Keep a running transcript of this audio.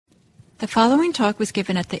The following talk was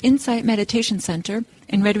given at the Insight Meditation Center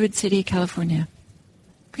in Redwood City, California.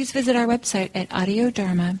 Please visit our website at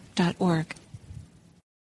audiodharma.org.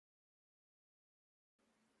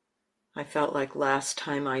 I felt like last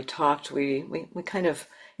time I talked, we kind of,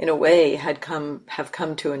 in a way, have come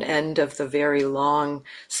to an end of the very long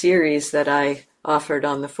series that I offered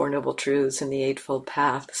on the Four Noble Truths and the Eightfold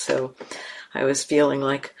Path. So I was feeling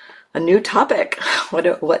like a new topic, what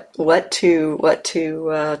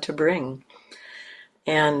to bring.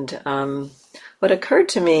 And what occurred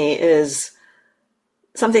to me is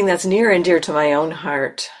something that's near and dear to my own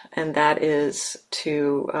heart, and that is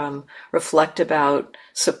to reflect about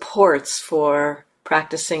supports for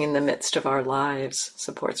practicing in the midst of our lives,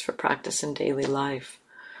 supports for practice in daily life.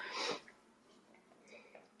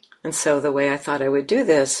 And so the way I thought I would do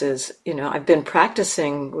this is, I've been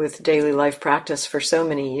practicing with daily life practice for so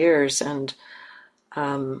many years, and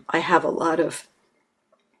I have a lot of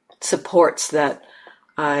supports that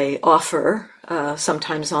I offer,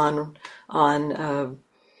 sometimes on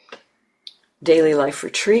daily life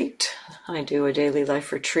retreat. I do a daily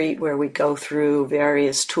life retreat where we go through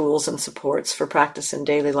various tools and supports for practice in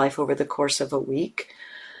daily life over the course of a week.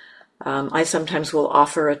 I sometimes will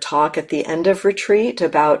offer a talk at the end of retreat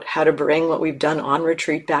about how to bring what we've done on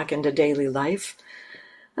retreat back into daily life.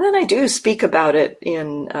 And then I do speak about it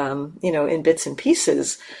in bits and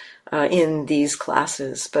pieces in these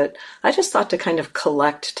classes. But I just thought to kind of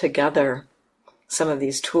collect together some of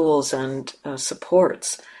these tools and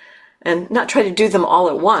supports and not try to do them all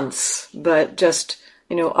at once, but just,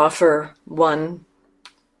 offer one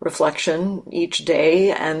reflection each day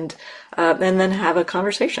and then have a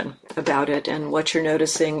conversation about it and what you're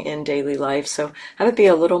noticing in daily life. So have it be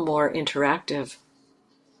a little more interactive.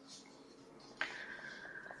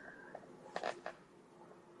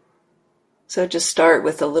 So just start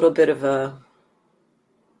with a little bit of a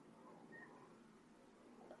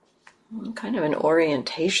kind of an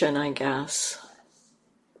orientation, I guess.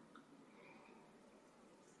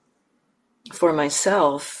 For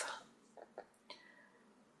myself,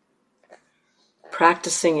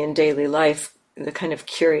 practicing in daily life, the kind of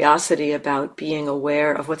curiosity about being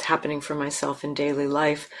aware of what's happening for myself in daily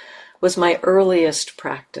life was my earliest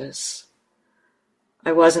practice.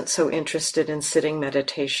 I wasn't so interested in sitting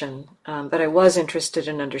meditation, but I was interested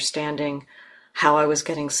in understanding how I was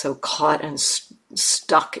getting so caught and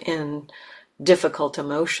stuck in difficult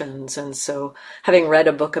emotions. And so having read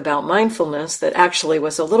a book about mindfulness that actually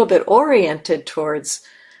was a little bit oriented towards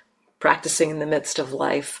practicing in the midst of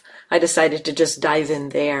life, I decided to just dive in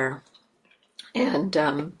there. And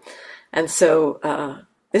so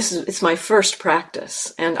it's my first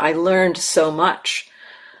practice, and I learned so much.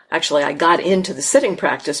 Actually, I got into the sitting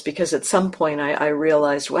practice because at some point I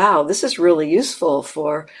realized, wow, this is really useful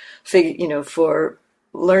for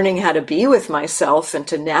learning how to be with myself and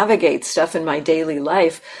to navigate stuff in my daily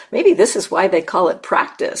life. Maybe this is why they call it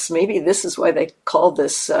practice. Maybe this is why they call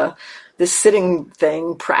this sitting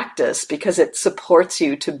thing practice, because it supports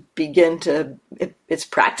you to begin to, it's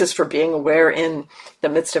practice for being aware in the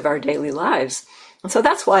midst of our daily lives. And so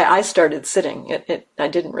that's why I started sitting. I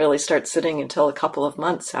didn't really start sitting until a couple of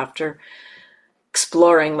months after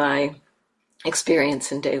exploring my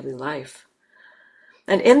experience in daily life.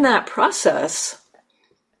 And in that process,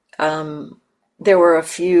 there were a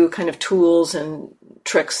few kind of tools and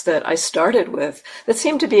tricks that I started with that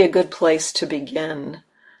seemed to be a good place to begin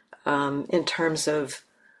in terms of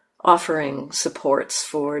offering supports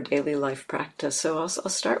for daily life practice. So I'll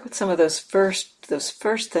start with some of those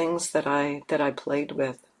first things that I played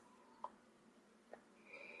with.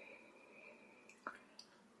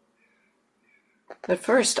 But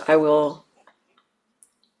first, I will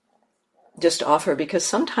just offer, because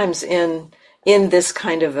sometimes in this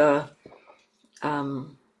kind of a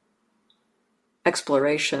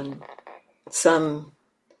exploration, some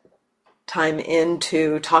time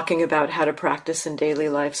into talking about how to practice in daily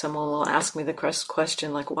life, someone will ask me the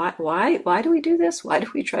question, like, why do we do this? Why do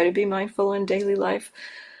we try to be mindful in daily life?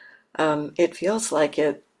 It feels like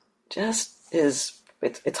it just is.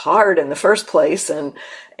 It's hard in the first place, and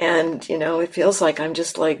it feels like I'm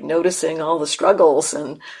just like noticing all the struggles,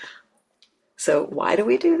 and so why do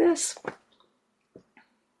we do this?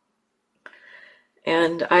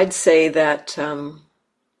 And I'd say that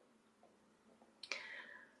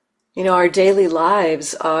our daily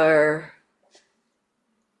lives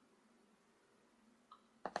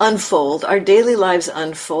unfold. Our daily lives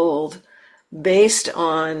unfold based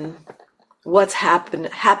on what's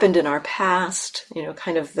happened in our past,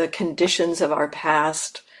 kind of the conditions of our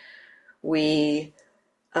past. We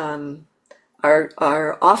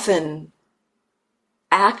are often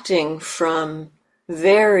acting from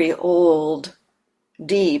very old,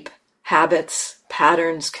 deep habits,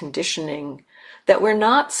 patterns, conditioning that we're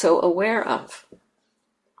not so aware of.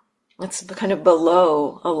 It's kind of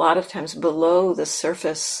below, a lot of times below the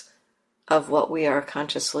surface of what we are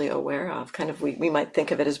consciously aware of. Kind of, we might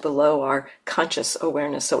think of it as below our conscious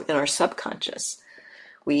awareness. So in our subconscious,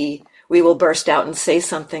 we will burst out and say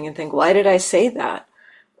something and think, why did I say that?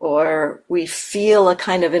 Or we feel a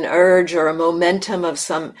kind of an urge or a momentum of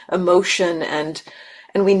some emotion, and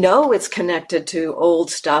we know it's connected to old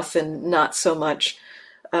stuff and not so much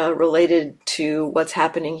related to what's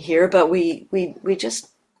happening here, but we just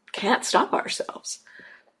can't stop ourselves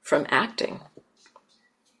from acting.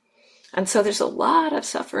 And so there's a lot of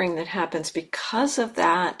suffering that happens because of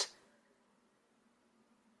that,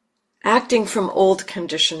 acting from old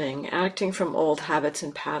conditioning, acting from old habits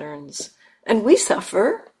and patterns. And we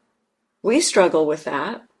suffer. We struggle with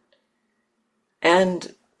that.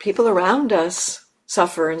 And people around us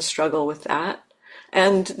suffer and struggle with that.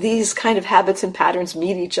 And these kind of habits and patterns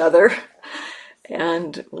meet each other,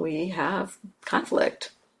 and we have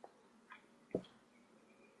conflict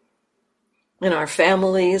in our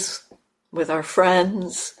families, with our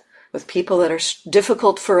friends, with people that are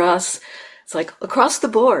difficult for us. It's like across the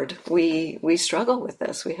board, we struggle with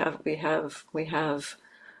this. We have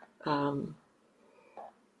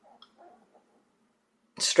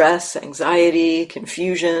stress, anxiety,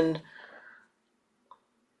 confusion,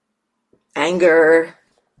 anger,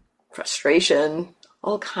 frustration,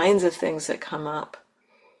 all kinds of things that come up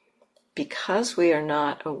because we are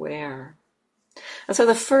not aware. And so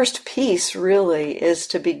the first piece really is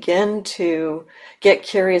to begin to get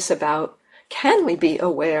curious about, can we be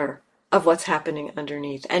aware of what's happening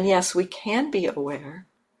underneath? And yes, we can be aware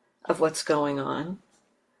of what's going on.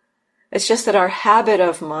 It's just that our habit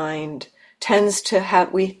of mind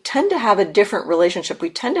we tend to have a different relationship. We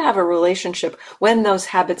tend to have a relationship when those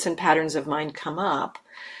habits and patterns of mind come up.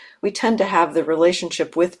 We tend to have the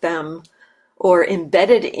relationship with them, or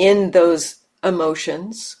embedded in those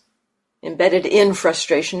emotions, embedded in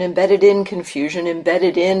frustration, embedded in confusion,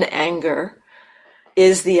 embedded in anger,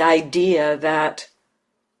 is the idea that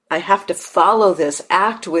I have to follow this,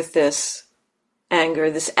 act with this anger.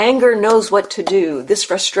 This anger knows what to do. This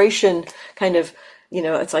frustration kind of,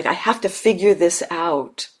 it's like I have to figure this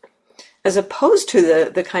out, as opposed to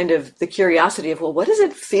the kind of the curiosity of, well, what does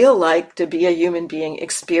it feel like to be a human being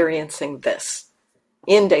experiencing this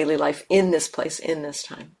in daily life, in this place, in this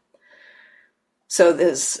time? So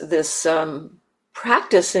this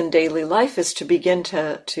practice in daily life is to begin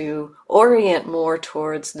to orient more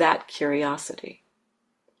towards that curiosity.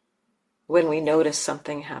 When we notice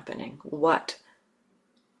something happening, what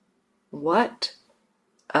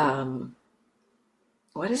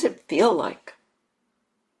does it feel like?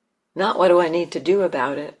 Not what do I need to do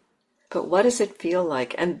about it, but what does it feel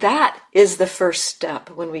like? And that is the first step,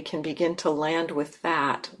 when we can begin to land with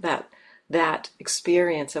that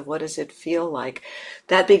experience of what does it feel like.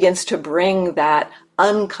 That begins to bring that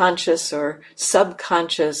unconscious or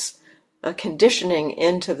subconscious conditioning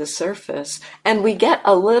into the surface, and we get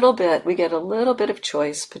a little bit of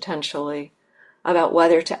choice potentially about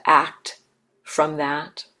whether to act from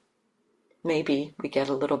that. Maybe we get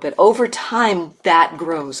a little bit. Over time, that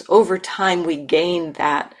grows. Over time, we gain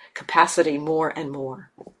that capacity more and more.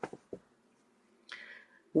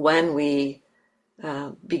 When we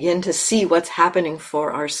begin to see what's happening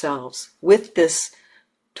for ourselves with this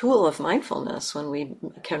tool of mindfulness, when we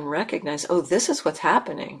can recognize, oh, this is what's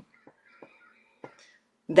happening,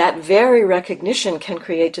 that very recognition can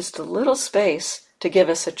create just a little space to give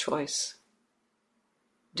us a choice.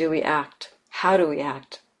 Do we act? How do we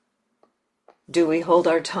act? Do we hold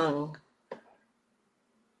our tongue?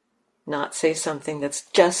 Not say something that's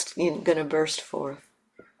just going to burst forth.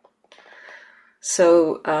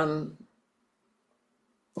 So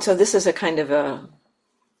this is a kind of a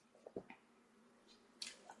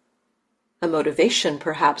motivation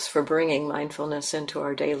perhaps for bringing mindfulness into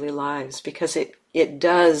our daily lives, because it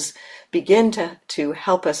does begin to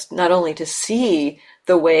help us not only to see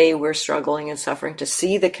the way we're struggling and suffering, to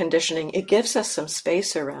see the conditioning, it gives us some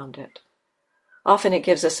space around it. Often it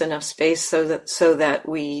gives us enough space so that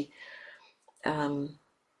we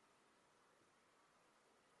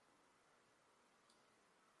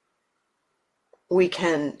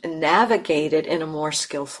can navigate it in a more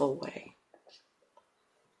skillful way.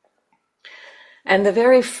 And the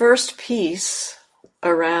very first piece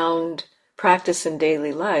around practice in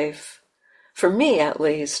daily life, for me at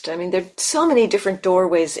least, there are so many different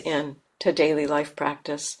doorways in to daily life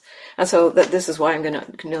practice. And so this is why I'm going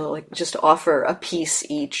to just offer a piece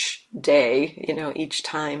each day, each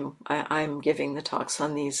time I'm giving the talks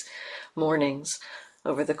on these mornings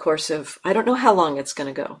over the course of, I don't know how long it's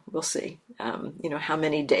going to go. We'll see. How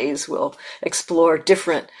many days we'll explore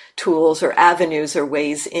different tools or avenues or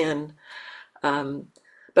ways in.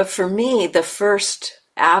 But for me, the first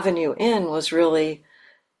avenue in was really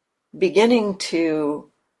beginning to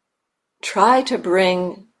try to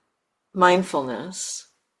bring mindfulness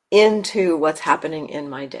into what's happening in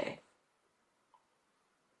my day.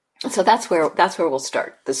 So that's where we'll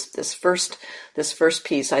start. This first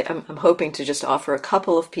piece. I'm hoping to just offer a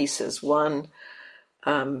couple of pieces. One,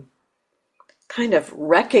 kind of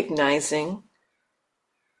recognizing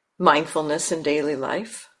mindfulness in daily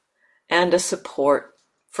life, and a support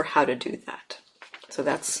for how to do that. So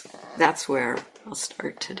that's where I'll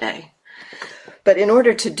start today. But in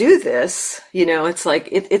order to do this, it's like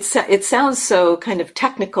it sounds so kind of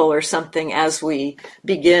technical or something as we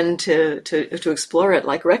begin to explore it.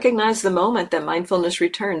 Like, recognize the moment that mindfulness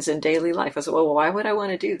returns in daily life. I said, well, why would I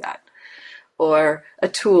want to do that? Or a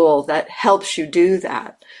tool that helps you do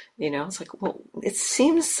that. It's like, well, it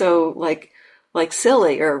seems so like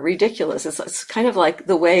silly or ridiculous. It's kind of like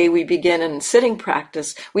the way we begin in sitting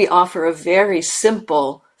practice. We offer a very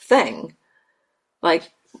simple thing,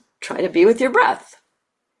 like, try to be with your breath.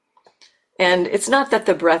 And it's not that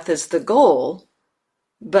the breath is the goal,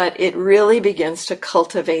 but it really begins to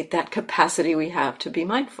cultivate that capacity we have to be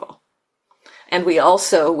mindful. And we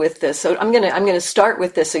also, with this, so I'm going to start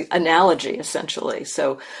with this analogy, essentially.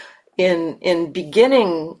 So in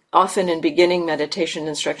beginning meditation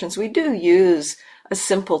instructions, we do use a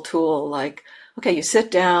simple tool like, okay, you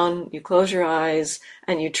sit down, you close your eyes,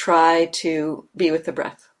 and you try to be with the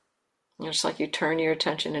breath. Just like you turn your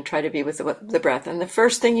attention and try to be with the breath. And the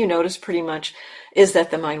first thing you notice pretty much is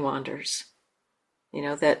that the mind wanders.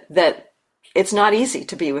 That it's not easy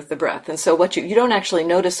to be with the breath. And so what you don't actually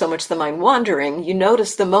notice so much the mind wandering, you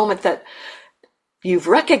notice the moment that you've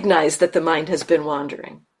recognized that the mind has been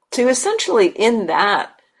wandering. So essentially in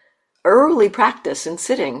that early practice in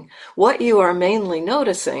sitting, what you are mainly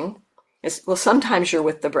noticing is, well, sometimes you're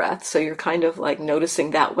with the breath, so you're kind of like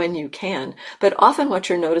noticing that when you can. But often what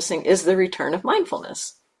you're noticing is the return of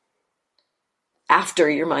mindfulness after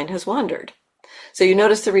your mind has wandered. So you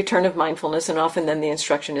notice the return of mindfulness, and often then the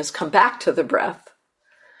instruction is come back to the breath.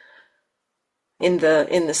 In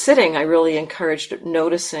the sitting, I really encouraged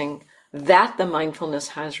noticing that the mindfulness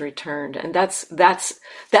has returned. And that's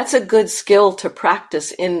a good skill to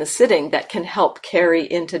practice in the sitting that can help carry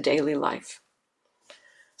into daily life.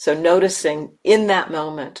 So noticing in that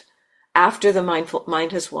moment, after the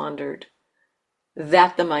mind has wandered,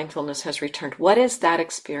 that the mindfulness has returned. What is that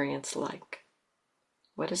experience like?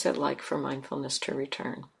 What is it like for mindfulness to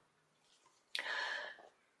return?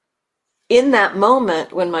 In that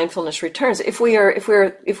moment when mindfulness returns, if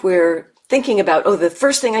we're thinking about, the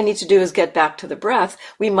first thing I need to do is get back to the breath,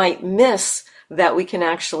 we might miss that we can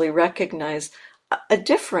actually recognize a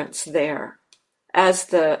difference there. As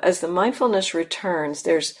the mindfulness returns,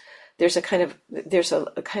 there's a kind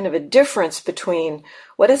of a difference between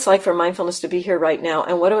what it's like for mindfulness to be here right now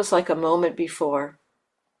and what it was like a moment before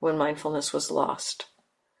when mindfulness was lost.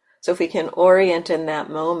 So if we can orient in that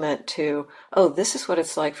moment to, this is what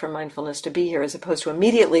it's like for mindfulness to be here, as opposed to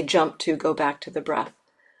immediately jump to go back to the breath.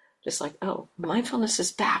 Just like, mindfulness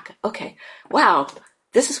is back. Okay, wow.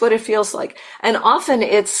 This is what it feels like. And often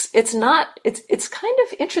it's kind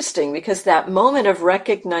of interesting, because that moment of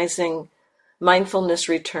recognizing mindfulness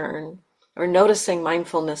return, or noticing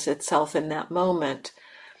mindfulness itself in that moment,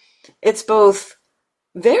 it's both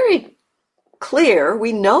very clear.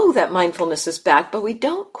 We know that mindfulness is back, but we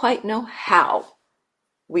don't quite know how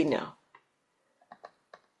we know.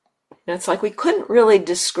 And it's like we couldn't really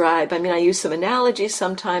describe. I mean, I use some analogies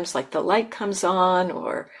sometimes, like the light comes on,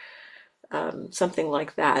 or something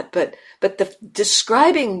like that. But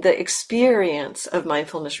describing the experience of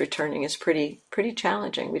mindfulness returning is pretty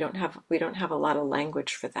challenging. We don't have a lot of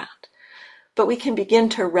language for that, but we can begin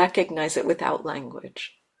to recognize it without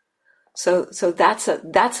language. So that's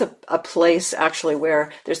a place actually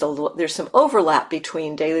where there's some overlap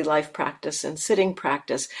between daily life practice and sitting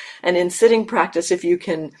practice. And in sitting practice, if you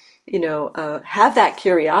can have that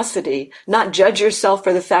curiosity, not judge yourself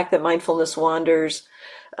for the fact that mindfulness wanders,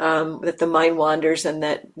 that the mind wanders, and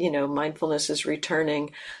that, mindfulness is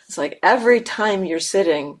returning. It's like every time you're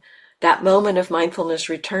sitting, that moment of mindfulness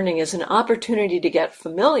returning is an opportunity to get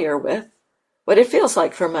familiar with what it feels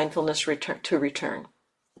like for mindfulness to return.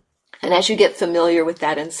 And as you get familiar with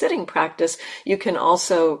that in sitting practice, you can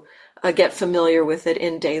also get familiar with it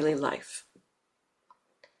in daily life.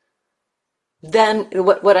 Then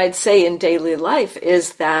what I'd say in daily life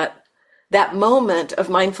is that moment of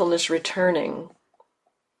mindfulness returning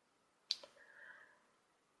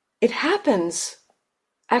it happens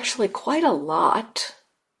actually quite a lot,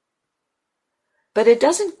 but it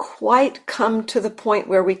doesn't quite come to the point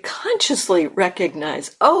where we consciously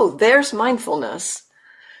recognize, oh, there's mindfulness.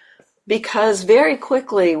 Because very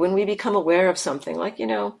quickly, when we become aware of something, like,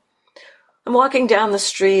 I'm walking down the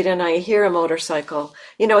street and I hear a motorcycle,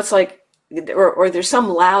 it's like, or there's some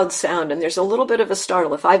loud sound and there's a little bit of a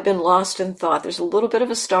startle. If I've been lost in thought, there's a little bit of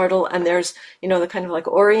a startle, and there's, the kind of like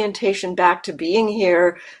orientation back to being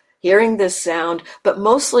here, hearing this sound. But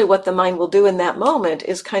mostly what the mind will do in that moment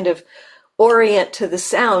is kind of orient to the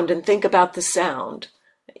sound and think about the sound.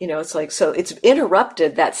 It's like, so it's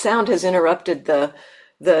interrupted, that sound has interrupted the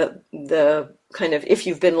kind of, if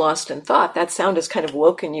you've been lost in thought, that sound has kind of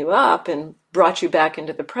woken you up and brought you back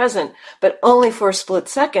into the present, but only for a split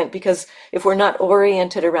second, because if we're not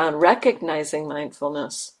oriented around recognizing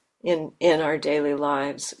mindfulness in our daily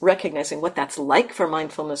lives, recognizing what that's like for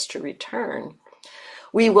mindfulness to return,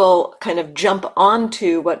 we will kind of jump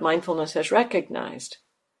onto what mindfulness has recognized.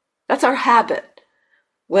 That's our habit.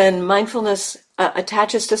 When mindfulness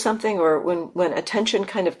attaches to something, or when attention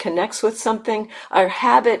kind of connects with something, our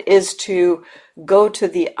habit is to go to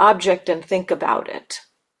the object and think about it.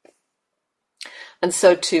 And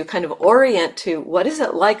so to kind of orient to what is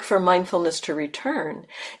it like for mindfulness to return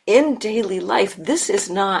in daily life, this is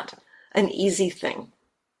not an easy thing.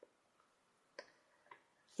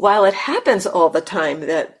 While it happens all the time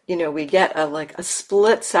that, we get a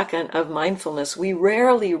split second of mindfulness, we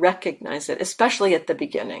rarely recognize it, especially at the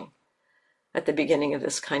beginning of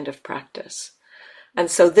this kind of practice. And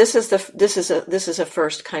so this is a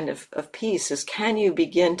first kind of piece, is can you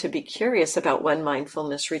begin to be curious about when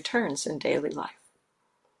mindfulness returns in daily life?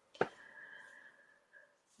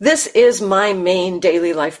 This is my main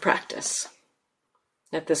daily life practice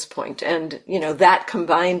at this point. And, that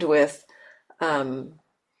combined with,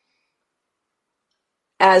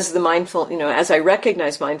 as I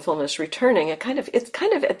recognize mindfulness returning, it's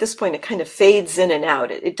kind of at this point, it kind of fades in and out.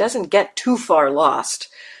 It doesn't get too far lost,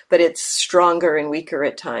 but it's stronger and weaker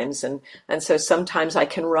at times. And so sometimes I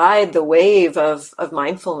can ride the wave of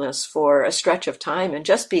mindfulness for a stretch of time and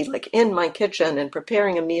just be like in my kitchen and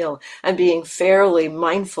preparing a meal and being fairly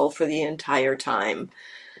mindful for the entire time.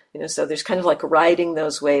 So there's kind of like riding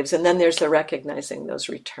those waves, and then there's the recognizing those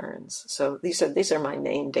returns. So these are my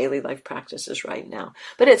main daily life practices right now.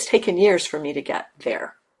 But it's taken years for me to get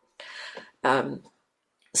there.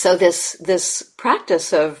 So this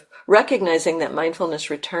practice of recognizing that mindfulness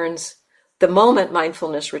returns, the moment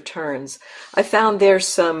mindfulness returns, I found there's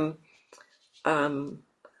some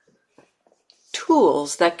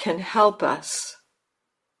tools that can help us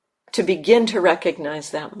to begin to recognize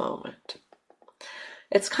that moment.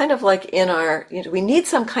 It's kind of like we need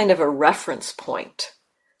some kind of a reference point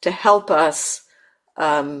to help us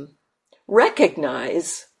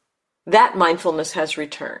recognize that mindfulness has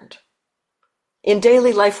returned. In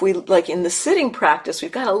daily life, like in the sitting practice,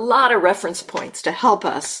 we've got a lot of reference points to help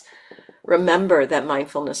us remember that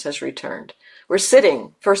mindfulness has returned. We're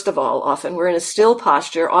sitting, first of all, often we're in a still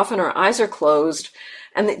posture, often our eyes are closed,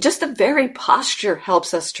 and just the very posture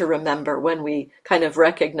helps us to remember when we kind of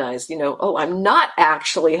recognize, oh, I'm not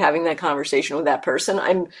actually having that conversation with that person.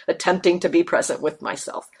 I'm attempting to be present with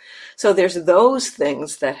myself. So there's those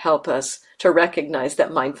things that help us to recognize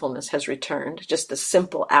that mindfulness has returned, just the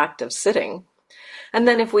simple act of sitting. And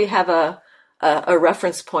then if we have a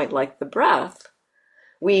reference point like the breath,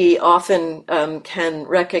 we often can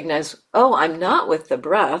recognize, oh, I'm not with the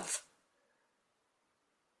breath.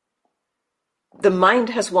 The mind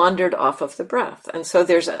has wandered off of the breath. And so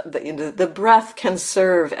there's the breath can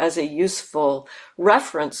serve as a useful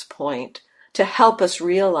reference point to help us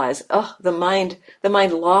realize, oh, the mind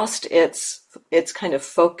lost its kind of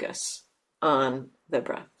focus on the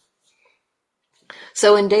breath.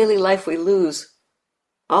 So in daily life, we lose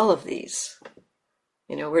all of these.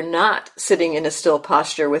 We're not sitting in a still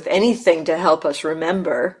posture with anything to help us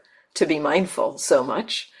remember to be mindful so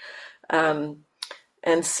much. And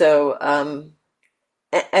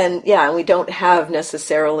we don't have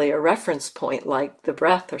necessarily a reference point like the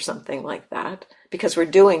breath or something like that, because we're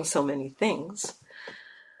doing so many things.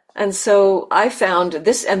 And so I found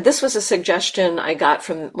this, and this was a suggestion I got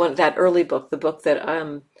from that early book, the book that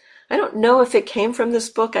I don't know if it came from this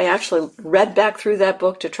book. I actually read back through that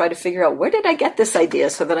book to try to figure out, where did I get this idea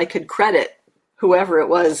so that I could credit whoever it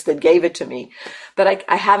was that gave it to me. But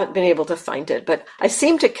I haven't been able to find it. But I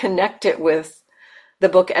seem to connect it with the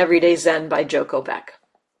book Everyday Zen by Joko Beck.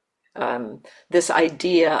 This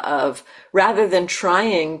idea of, rather than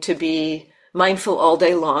trying to be mindful all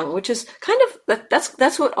day long, which is kind of,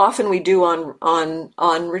 that's what often we do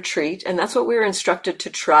on retreat. And that's what we're instructed to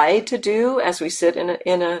try to do as we sit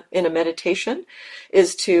in a meditation,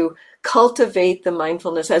 is to cultivate the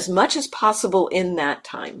mindfulness as much as possible in that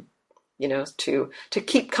time, to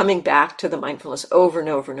keep coming back to the mindfulness over and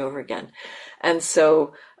over and over again. And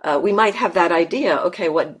so we might have that idea, okay,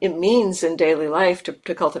 what it means in daily life to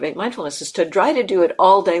cultivate mindfulness is to try to do it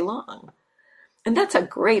all day long. And that's a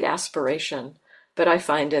great aspiration, but I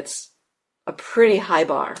find it's a pretty high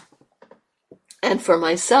bar. And for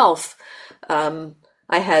myself, I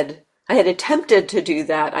had attempted to do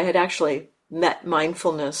that. I had actually met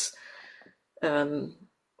mindfulness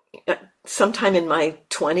sometime in my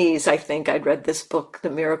 20s. I think I'd read this book, The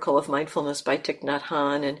Miracle of Mindfulness by Thich Nhat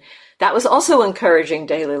Hanh, and that was also encouraging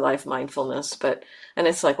daily life mindfulness. And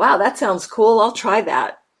it's like, wow, that sounds cool. I'll try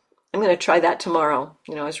that. I'm going to try that tomorrow.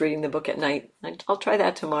 I was reading the book at night. I'll try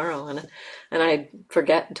that tomorrow. And I'd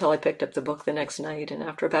forget until I picked up the book the next night. And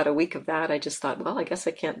after about a week of that, I just thought, well, I guess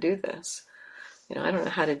I can't do this. I don't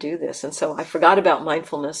know how to do this. And so I forgot about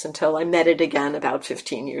mindfulness until I met it again about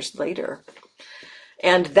 15 years later.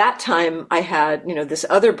 And that time I had, this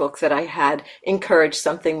other book that I had encouraged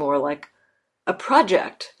something more like a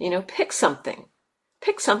project, pick something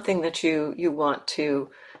that you want to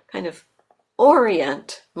kind of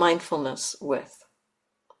orient mindfulness with.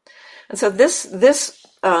 And so this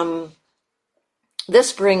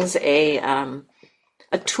brings a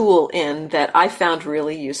tool in that I found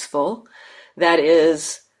really useful. That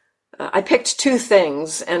is, I picked two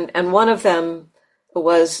things, and one of them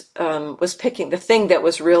was picking the thing that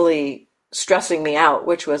was really stressing me out,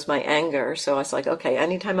 which was my anger. So I was like, okay,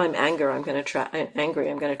 anytime I'm angry, I'm going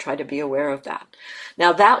to try to be aware of that.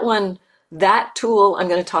 Now that tool I'm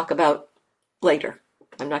going to talk about later.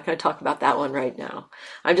 I'm not going to talk about that one right now.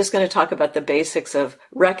 I'm just going to talk about the basics of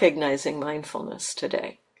recognizing mindfulness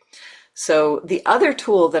today. So the other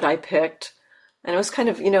tool that I picked, and it was kind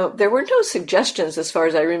of, there were no suggestions as far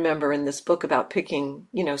as I remember in this book about picking,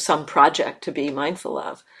 some project to be mindful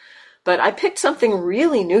of. But I picked something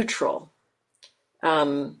really neutral,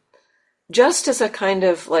 just as a kind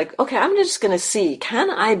of like, okay, I'm just going to see,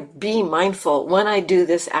 can I be mindful when I do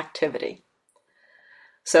this activity?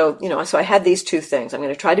 So, so I had these two things. I'm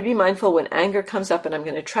going to try to be mindful when anger comes up, and I'm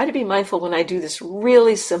going to try to be mindful when I do this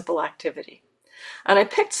really simple activity. And I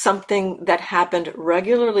picked something that happened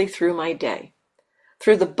regularly through my day,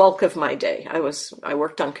 through the bulk of my day. I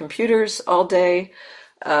worked on computers all day.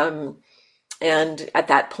 And at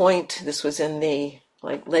that point, this was in the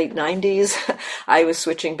late 90s, I was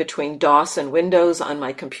switching between DOS and Windows on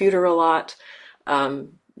my computer a lot. I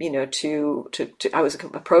was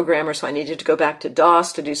a programmer, so I needed to go back to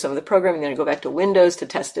DOS to do some of the programming, then I go back to Windows to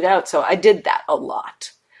test it out. So I did that a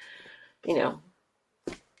lot,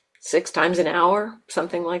 6 times an hour,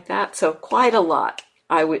 something like that. So quite a lot.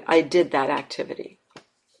 I did that activity.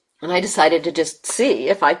 And I decided to just see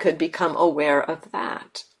if I could become aware of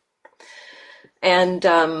that. And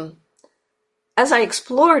as I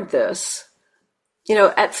explored this,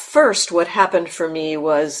 at first what happened for me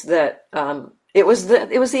was that it was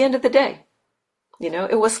the end of the day.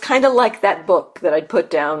 It was kind of like that book that I'd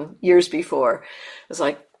put down years before. It was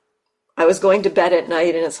like, I was going to bed at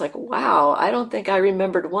night, and it's like, wow, I don't think I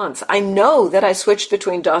remembered once. I know that I switched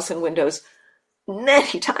between DOS and Windows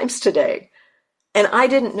many times today, and I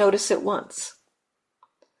didn't notice it once.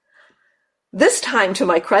 This time, to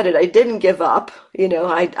my credit, I didn't give up.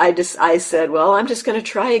 I said, well, I'm just going to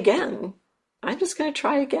try again. I'm just going to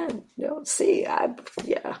try again. I'm just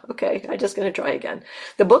going to try again.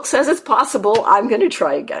 The book says it's possible. I'm going to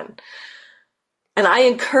try again. And I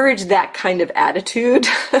encourage that kind of attitude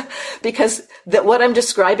because what I'm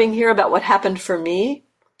describing here about what happened for me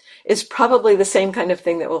is probably the same kind of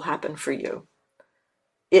thing that will happen for you.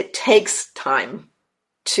 It takes time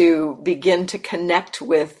to begin to connect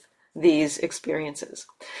with these experiences.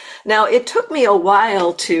 Now, it took me a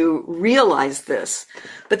while to realize this,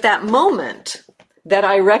 but that moment that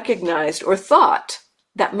I recognized or thought,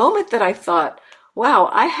 that moment that I thought, wow,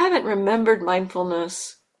 I haven't remembered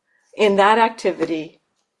mindfulness in that activity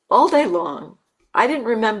all day long. I didn't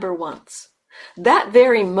remember once. That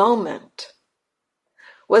very moment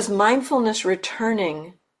was mindfulness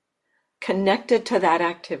returning connected to that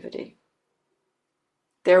activity.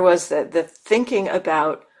 There was the thinking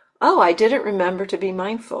about, oh, I didn't remember to be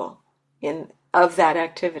mindful of that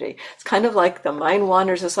activity. It's kind of like the mind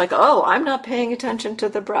wanders. It's like, oh, I'm not paying attention to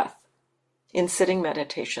the breath in sitting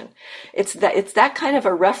meditation. It's that kind of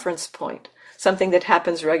a reference point, something that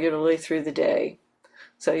happens regularly through the day.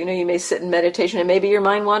 So, you may sit in meditation and maybe your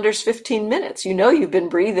mind wanders 15 minutes. You've been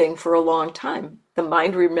breathing for a long time. The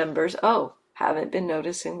mind remembers, oh, haven't been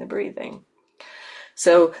noticing the breathing.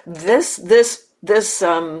 So this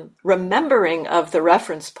remembering of the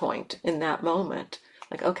reference point in that moment,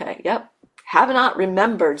 like, okay, yep, have not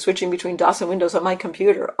remembered switching between DOS and Windows on my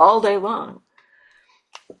computer all day long.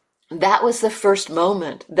 That was the first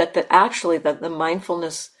moment that the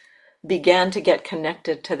mindfulness began to get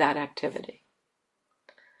connected to that activity.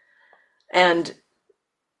 And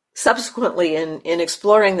subsequently, in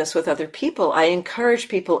exploring this with other people, I encourage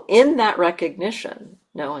people in that recognition,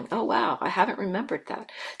 knowing, oh, wow, I haven't remembered that.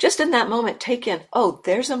 Just in that moment, take in, oh,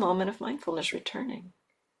 there's a moment of mindfulness returning.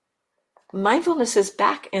 Mindfulness is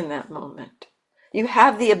back in that moment. You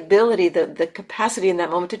have the ability, the capacity in that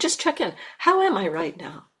moment to just check in. How am I right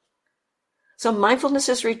now? So mindfulness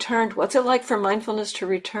is returned. What's it like for mindfulness to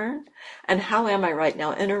return? And how am I right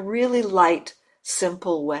now? In a really light,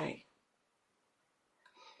 simple way.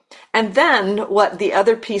 And then what the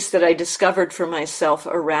other piece that I discovered for myself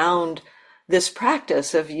around this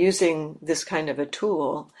practice of using this kind of a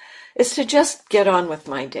tool is to just get on with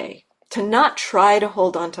my day, to not try to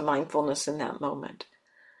hold on to mindfulness in that moment.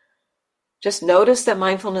 Just notice that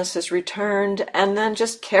mindfulness is returned and then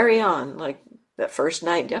just carry on. Like that first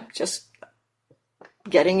night, yep, just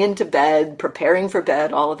getting into bed, preparing for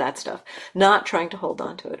bed, all of that stuff. Not trying to hold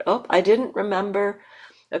on to it. Oh, I didn't remember.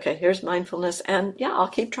 Okay, here's mindfulness. And yeah, I'll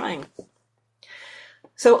keep trying.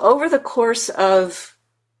 So over the course of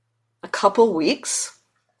a couple weeks,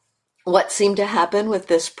 what seemed to happen with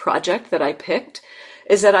this project that I picked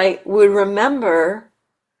is that I would remember,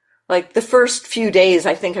 like the first few days,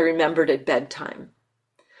 I think I remembered at bedtime.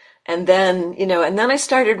 And then, and then I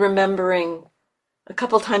started remembering a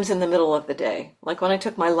couple times in the middle of the day, like when I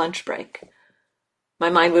took my lunch break. My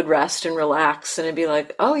mind would rest and relax, and it'd be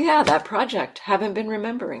like, oh yeah, that project, haven't been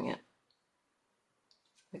remembering it.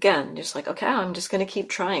 Again, just like, okay, I'm just going to keep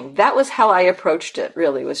trying. That was how I approached it,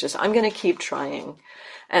 really, was just, I'm going to keep trying.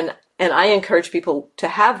 And I encourage people to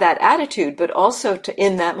have that attitude, but also to,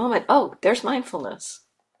 in that moment, oh, there's mindfulness.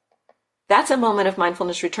 That's a moment of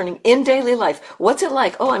mindfulness returning in daily life. What's it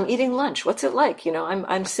like? Oh, I'm eating lunch. What's it like?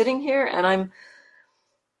 I'm sitting here and I'm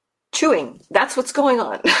chewing. That's what's going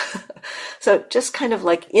on. So just kind of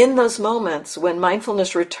like in those moments when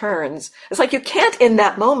mindfulness returns, it's like you can't in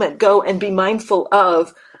that moment go and be mindful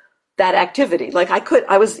of that activity. Like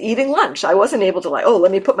I was eating lunch. I wasn't able to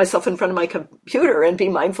let me put myself in front of my computer and be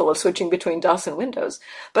mindful of switching between DOS and Windows.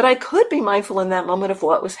 But I could be mindful in that moment of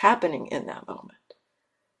what was happening in that moment.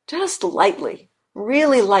 Just lightly,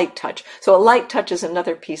 really light touch. So a light touch is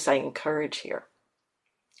another piece I encourage here.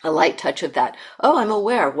 A light touch of that. Oh, I'm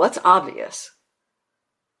aware. What's obvious?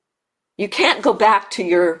 You can't go back to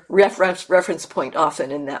your reference point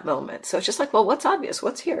often in that moment. So it's just like, well, what's obvious?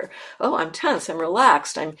 What's here? Oh, I'm tense. I'm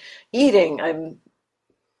relaxed. I'm eating. I'm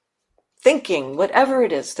thinking, whatever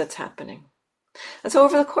it is that's happening. And so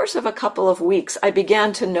over the course of a couple of weeks, I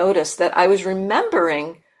began to notice that I was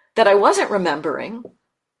remembering that I wasn't remembering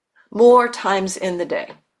more times in the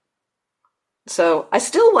day. So I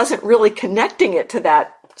still wasn't really connecting it to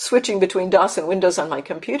that switching between DOS and Windows on my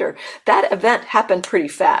computer. That event happened pretty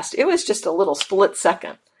fast. It was just a little split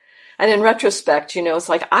second. And in retrospect, it's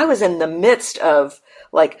like I was in the midst of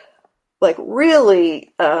like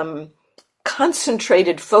really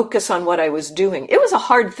concentrated focus on what I was doing. It was a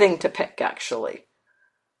hard thing to pick, actually.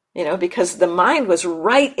 Because the mind was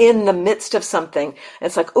right in the midst of something. And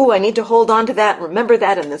it's like, oh, I need to hold on to that and remember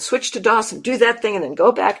that and then switch to DOS and do that thing and then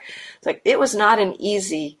go back. It's like, it was not an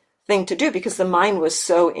easy thing to do because the mind was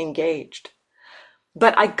so engaged.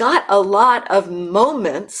 But I got a lot of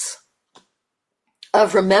moments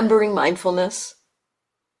of remembering mindfulness,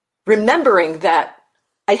 remembering that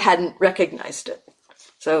I hadn't recognized it.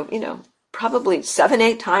 So, probably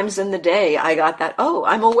 7-8 times in the day, I got that, oh,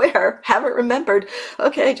 I'm aware, haven't remembered.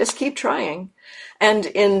 Okay, just keep trying. And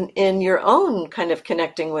in your own kind of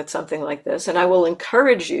connecting with something like this, and I would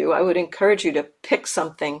encourage you to pick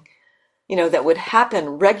something, that would happen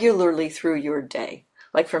regularly through your day.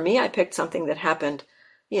 Like for me, I picked something that happened,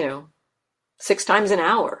 6 times an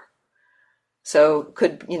hour. So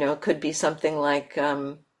could be something like,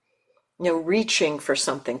 reaching for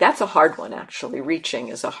something. That's a hard one, actually. Reaching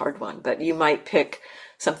is a hard one, but you might pick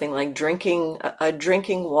something like drinking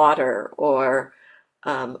water or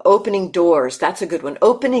opening doors. That's a good one.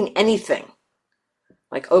 Opening anything,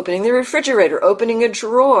 like opening the refrigerator, opening a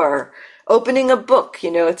drawer, opening a book.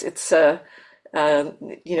 So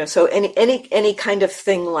any kind of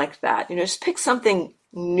thing like that. Just pick something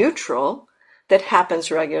neutral that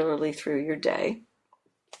happens regularly through your day.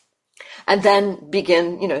 And then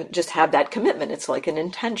begin, just have that commitment. It's like an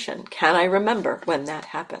intention. Can I remember when that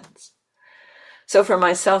happens? So for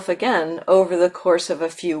myself, again, over the course of a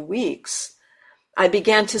few weeks, I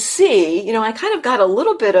began to see, I kind of got a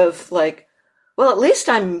little bit of like, well, at least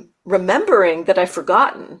I'm remembering that I've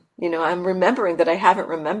forgotten. I'm remembering that I haven't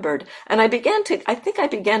remembered. And I think I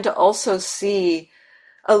began to also see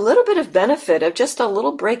a little bit of benefit of just a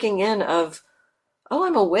little breaking in of, oh,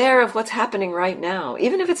 I'm aware of what's happening right now,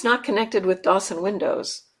 even if it's not connected with DOS and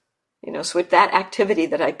Windows. So with that activity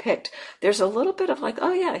that I picked, there's a little bit of like,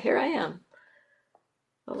 oh yeah, here I am.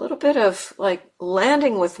 A little bit of like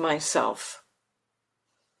landing with myself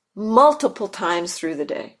multiple times through the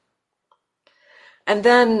day. And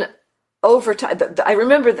then over time, I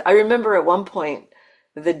remember at one point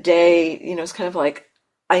the day, it's kind of like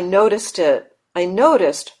I noticed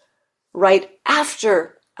right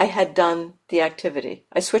after I had done the activity.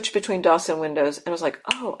 I switched between DOS and Windows and was like,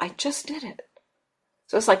 oh, I just did it.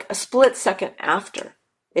 So it's like a split second after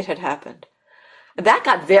it had happened. And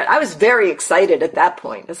I was very excited at that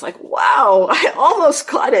point. It's like, wow, I almost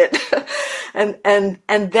got it.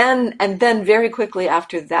 and then very quickly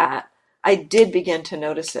after that, I did begin to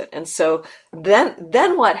notice it. And so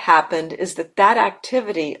then what happened is that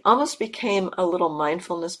activity almost became a little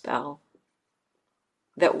mindfulness bell.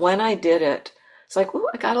 That when I did it, it's like, ooh,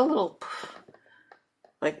 I got a little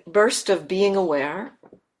like burst of being aware.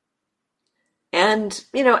 And,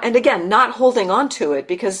 and again, not holding on to it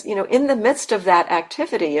because, in the midst of that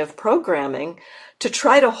activity of programming, to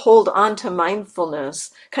try to hold on to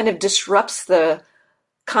mindfulness kind of disrupts the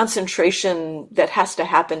concentration that has to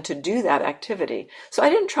happen to do that activity. So I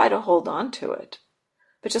didn't try to hold on to it,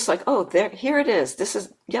 but just like, oh, here it is. This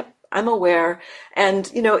is, yep, I'm aware. And,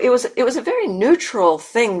 it was a very neutral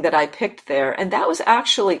thing that I picked there. And that was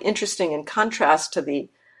actually interesting in contrast to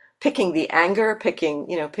picking the anger,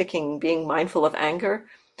 picking being mindful of anger.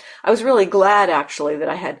 I was really glad actually that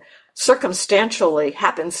I had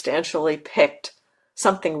happenstantially picked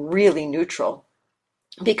something really neutral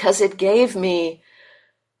because it gave me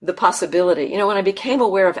the possibility. When I became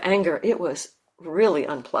aware of anger, it was really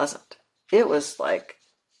unpleasant. It was like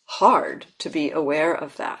hard to be aware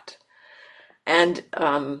of that. And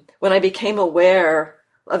when I became aware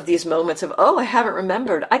of these moments of, oh, I haven't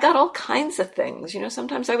remembered, I got all kinds of things.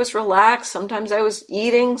 Sometimes I was relaxed, sometimes I was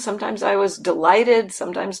eating, sometimes I was delighted,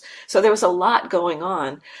 so there was a lot going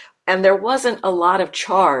on. And there wasn't a lot of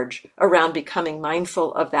charge around becoming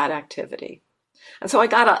mindful of that activity. And so I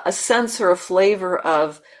got a sense or a flavor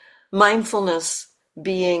of mindfulness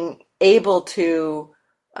being able to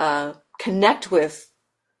connect with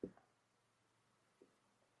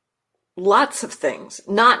lots of things,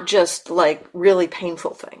 not just like really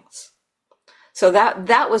painful things. So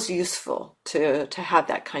that was useful to have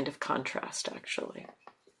that kind of contrast, actually.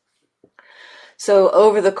 So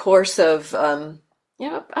over the course of,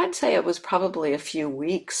 I'd say it was probably a few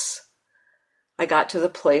weeks, I got to the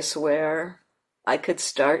place where I could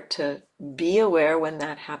start to be aware when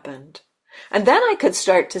that happened. And then I could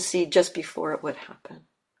start to see just before it would happen.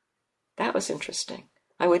 That was interesting.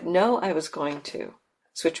 I would know I was going to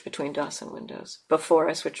switch between DOS and Windows before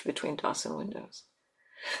I switched between DOS and Windows.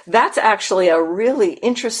 That's actually a really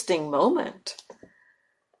interesting moment.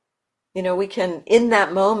 In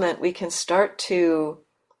that moment, we can start to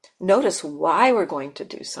notice why we're going to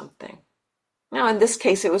do something. Now, in this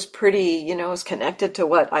case, it was pretty, it was connected to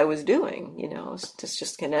what I was doing, it was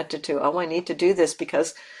just connected to, oh, I need to do this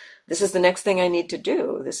because this is the next thing I need to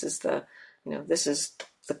do. This is the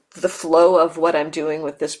flow of what I'm doing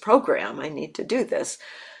with this program. I need to do this.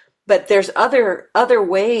 But there's other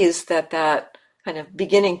ways that kind of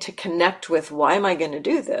beginning to connect with, why am I going to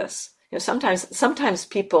do this? Sometimes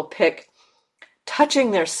people pick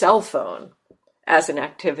touching their cell phone as an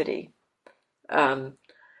activity.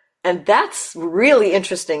 And that's really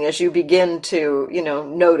interesting as you begin to,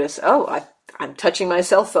 notice, oh, I'm touching my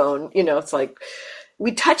cell phone. It's like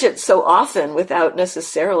we touch it so often without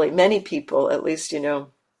necessarily, many people at least,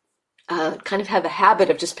 kind of have a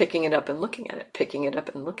habit of just picking it up and looking at it, picking it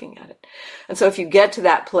up and looking at it. And so if you get to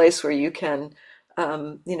that place where you can,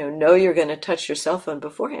 know you're going to touch your cell phone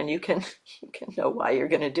beforehand, you can know why you're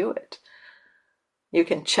going to do it. You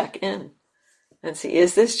can check in and see,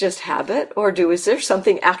 is this just habit, or is there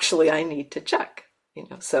something actually I need to check?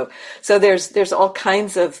 So there's all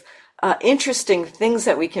kinds of interesting things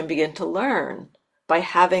that we can begin to learn by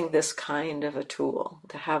having this kind of a tool,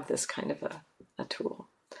 to have this kind of a tool.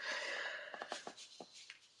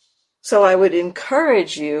 So I would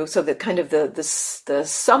encourage you, so that kind of the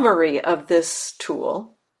summary of this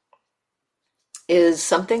tool is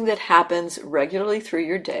something that happens regularly through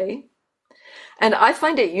your day. And I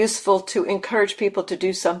find it useful to encourage people to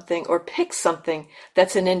do something or pick something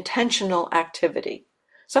that's an intentional activity,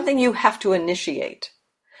 something you have to initiate.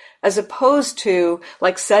 as opposed to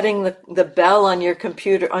like setting the bell on your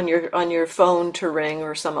computer, on your phone to ring,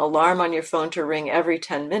 or some alarm on your phone to ring every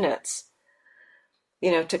 10 minutes,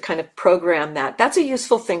 to kind of program that. That's a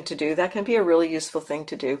useful thing to do. That can be a really useful thing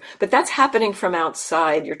to do. But that's happening from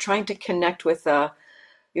outside. You're trying to connect with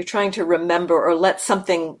you're trying to remember or let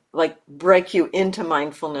something like break you into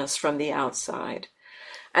mindfulness from the outside.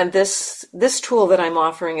 And this tool that I'm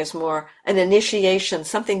offering is more an initiation,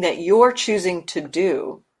 something that you're choosing to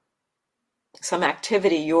do, some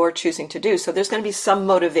activity you're choosing to do. So there's going to be some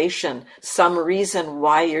motivation, some reason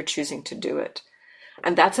why you're choosing to do it.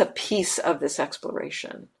 And that's a piece of this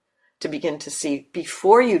exploration to begin to see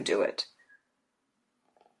before you do it.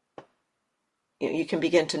 You can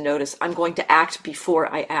begin to notice, I'm going to act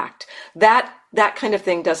before I act. That kind of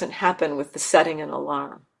thing doesn't happen with the setting an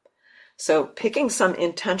alarm. So picking some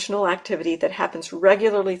intentional activity that happens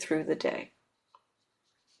regularly through the day.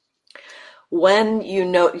 When you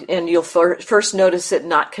know, and you'll first notice it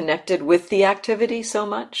not connected with the activity so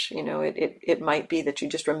much, it might be that you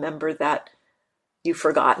just remember that you've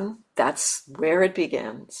forgotten. That's where it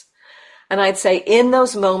begins. And I'd say in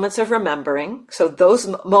those moments of remembering, so those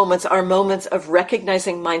moments are moments of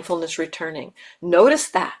recognizing mindfulness returning. Notice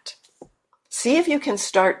that. See if you can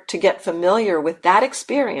start to get familiar with that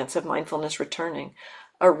experience of mindfulness returning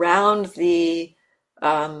around this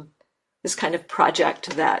kind of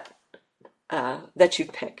project that you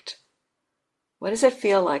picked. What does it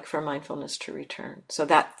feel like for mindfulness to return? So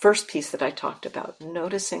that first piece that I talked about,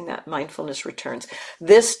 noticing that mindfulness returns.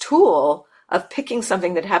 This tool of picking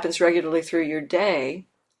something that happens regularly through your day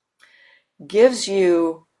gives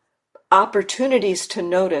you opportunities to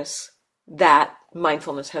notice that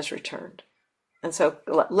mindfulness has returned. And so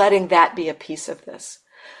letting that be a piece of this.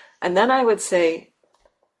 And then I would say,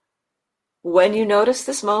 when you notice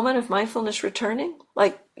this moment of mindfulness returning,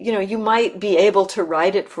 you might be able to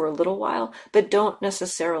ride it for a little while, but don't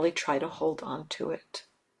necessarily try to hold on to it.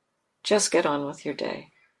 Just get on with your day.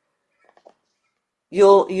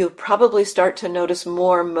 You'll probably start to notice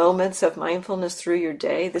more moments of mindfulness through your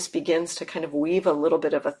day. This begins to kind of weave a little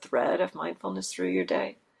bit of a thread of mindfulness through your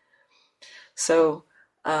day. So,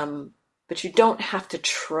 but you don't have to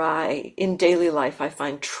try. In daily life, I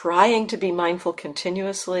find trying to be mindful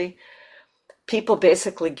continuously, people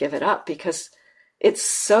basically give it up because it's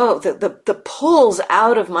so, the pulls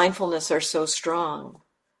out of mindfulness are so strong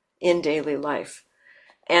in daily life.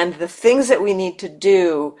 And the things that we need to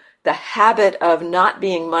do, the habit of not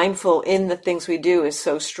being mindful in the things we do is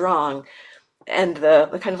so strong. And the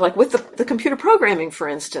kind of like with the computer programming, for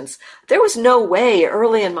instance, there was no way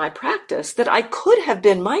early in my practice that I could have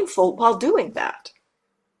been mindful while doing that.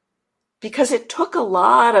 Because it took a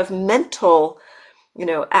lot of mental,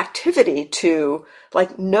 activity to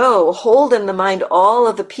hold in the mind all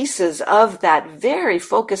of the pieces of that very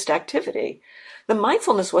focused activity. The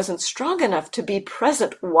mindfulness wasn't strong enough to be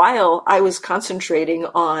present while I was concentrating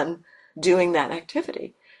on doing that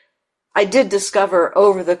activity. I did discover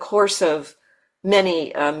over the course of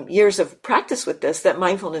many years of practice with this that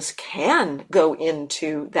mindfulness can go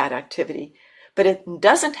into that activity, but it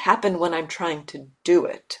doesn't happen when I'm trying to do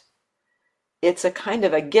it. It's a kind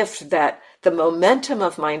of a gift that the momentum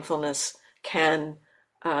of mindfulness can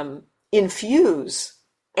infuse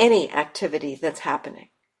any activity that's happening.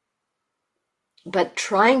 But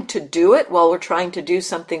trying to do it while we're trying to do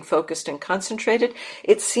something focused and concentrated,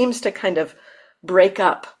 it seems to kind of break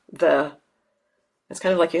up it's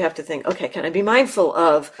kind of like you have to think, okay, can I be mindful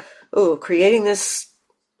of, creating this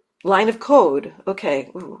line of code?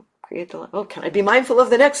 Okay, can I be mindful of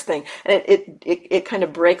the next thing? And it kind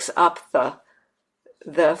of breaks up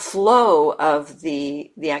the flow of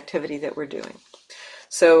the activity that we're doing.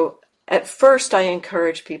 So at first I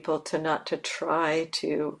encourage people not to try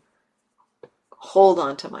to hold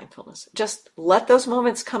on to mindfulness. Just let those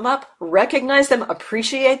moments come up, recognize them,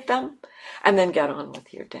 appreciate them, and then get on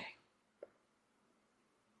with your day.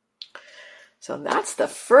 So that's the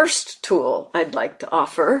first tool I'd like to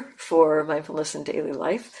offer for mindfulness in daily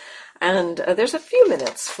life. And there's a few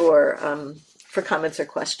minutes for comments or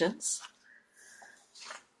questions.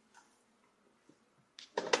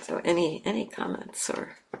 So any comments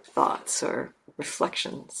or thoughts or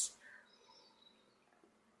reflections?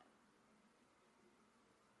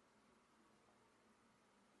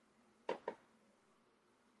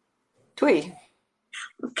 Tui.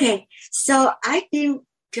 Okay, so I've been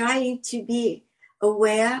trying to be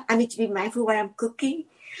aware, to be mindful while I'm cooking.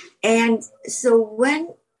 And so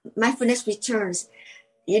when mindfulness returns,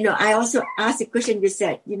 I also asked the question you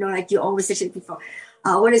said, like you always said it before,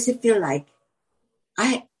 what does it feel like?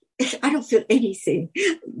 I don't feel anything,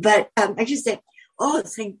 but I just said,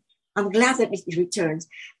 I'm glad that it returns.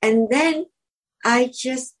 And then I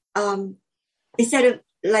just, instead of,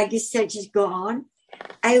 like you said, just go on,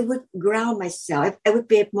 I would ground myself. I would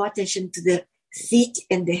pay more attention to the feet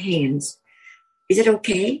and the hands. Is it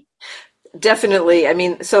okay? Definitely. I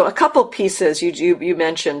mean, so a couple pieces you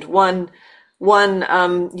mentioned. One,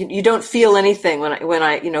 you don't feel anything when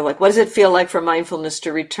I, like, what does it feel like for mindfulness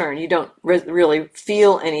to return? You don't really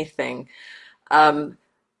feel anything.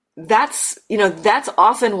 That's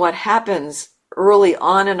often what happens early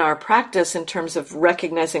on in our practice in terms of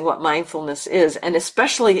recognizing what mindfulness is, and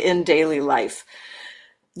especially in daily life.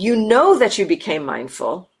 You know that you became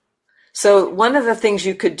mindful. So one of the things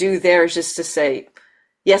you could do there is just to say,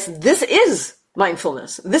 yes, this is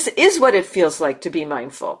mindfulness. This is what it feels like to be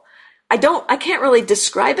mindful. I can't really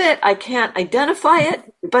describe it. I can't identify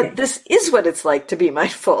it, but this is what it's like to be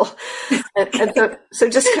mindful. And so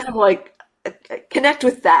just kind of like connect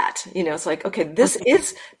with that. It's like, okay, this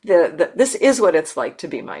is this is what it's like to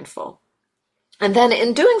be mindful. And then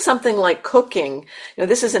in doing something like cooking,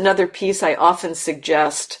 this is another piece I often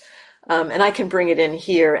suggest, and I can bring it in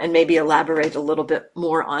here and maybe elaborate a little bit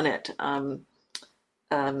more on it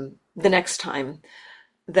the next time,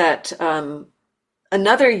 that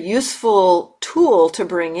another useful tool to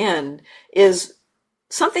bring in is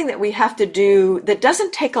something that we have to do that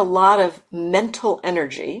doesn't take a lot of mental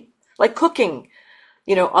energy, like cooking.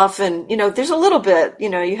 Often, there's a little bit,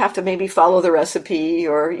 you have to maybe follow the recipe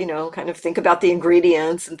or, kind of think about the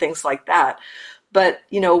ingredients and things like that. But,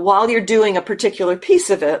 while you're doing a particular piece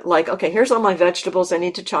of it, like, okay, here's all my vegetables, I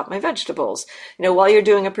need to chop my vegetables. While you're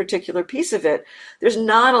doing a particular piece of it, there's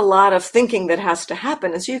not a lot of thinking that has to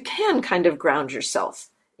happen. And so you can kind of ground yourself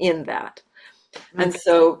in that. Okay. And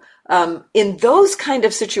so in those kind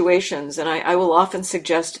of situations, and I will often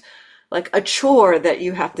suggest like a chore that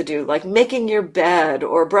you have to do, like making your bed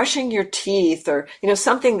or brushing your teeth or,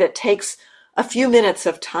 something that takes a few minutes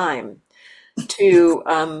of time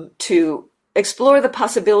to explore the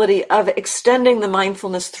possibility of extending the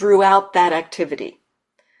mindfulness throughout that activity.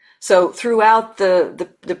 So throughout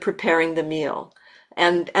the preparing the meal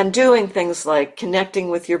and doing things like connecting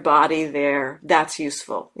with your body there, that's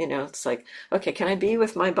useful. It's like, okay, can I be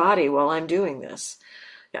with my body while I'm doing this?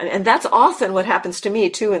 And that's often what happens to me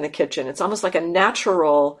too in the kitchen. It's almost like a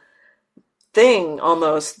natural thing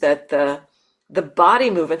almost that the body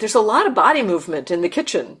movement, there's a lot of body movement in the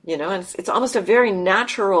kitchen, and it's almost a very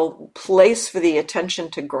natural place for the attention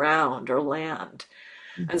to ground or land.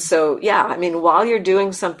 Mm-hmm. And so, yeah, I mean, while you're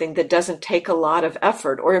doing something that doesn't take a lot of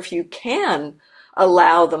effort, or if you can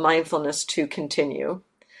allow the mindfulness to continue.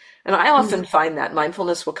 And I often find that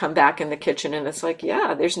mindfulness will come back in the kitchen and it's like,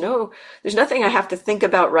 yeah, there's nothing I have to think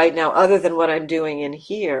about right now other than what I'm doing in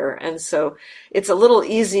here. And so it's a little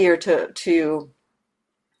easier to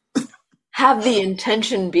have the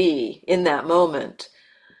intention be in that moment.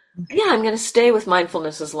 Yeah, I'm going to stay with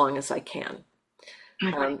mindfulness as long as I can.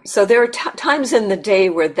 So there are times in the day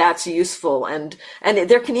where that's useful, and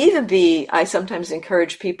there can even be. I sometimes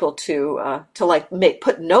encourage people to like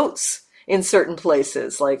put notes in certain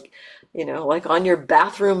places, like, like on your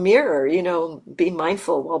bathroom mirror, be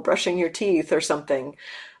mindful while brushing your teeth or something,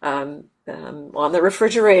 on the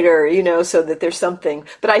refrigerator, so that there's something.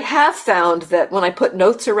 But I have found that when I put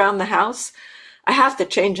notes around the house, I have to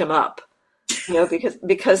change them up,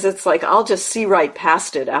 because it's like, I'll just see right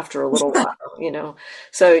past it after a little while,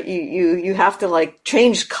 so you have to like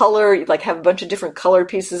change color, like have a bunch of different colored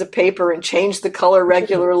pieces of paper and change the color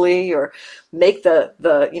regularly, or make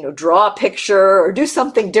the draw a picture or do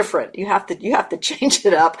something different. You have to change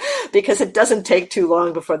it up because it doesn't take too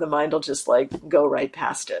long before the mind will just like go right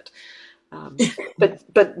past it.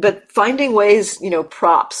 But finding ways,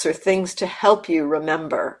 props or things to help you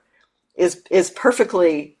remember is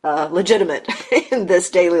perfectly legitimate in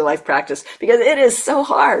this daily life practice, because it is so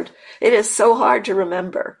hard. It is so hard to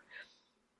remember.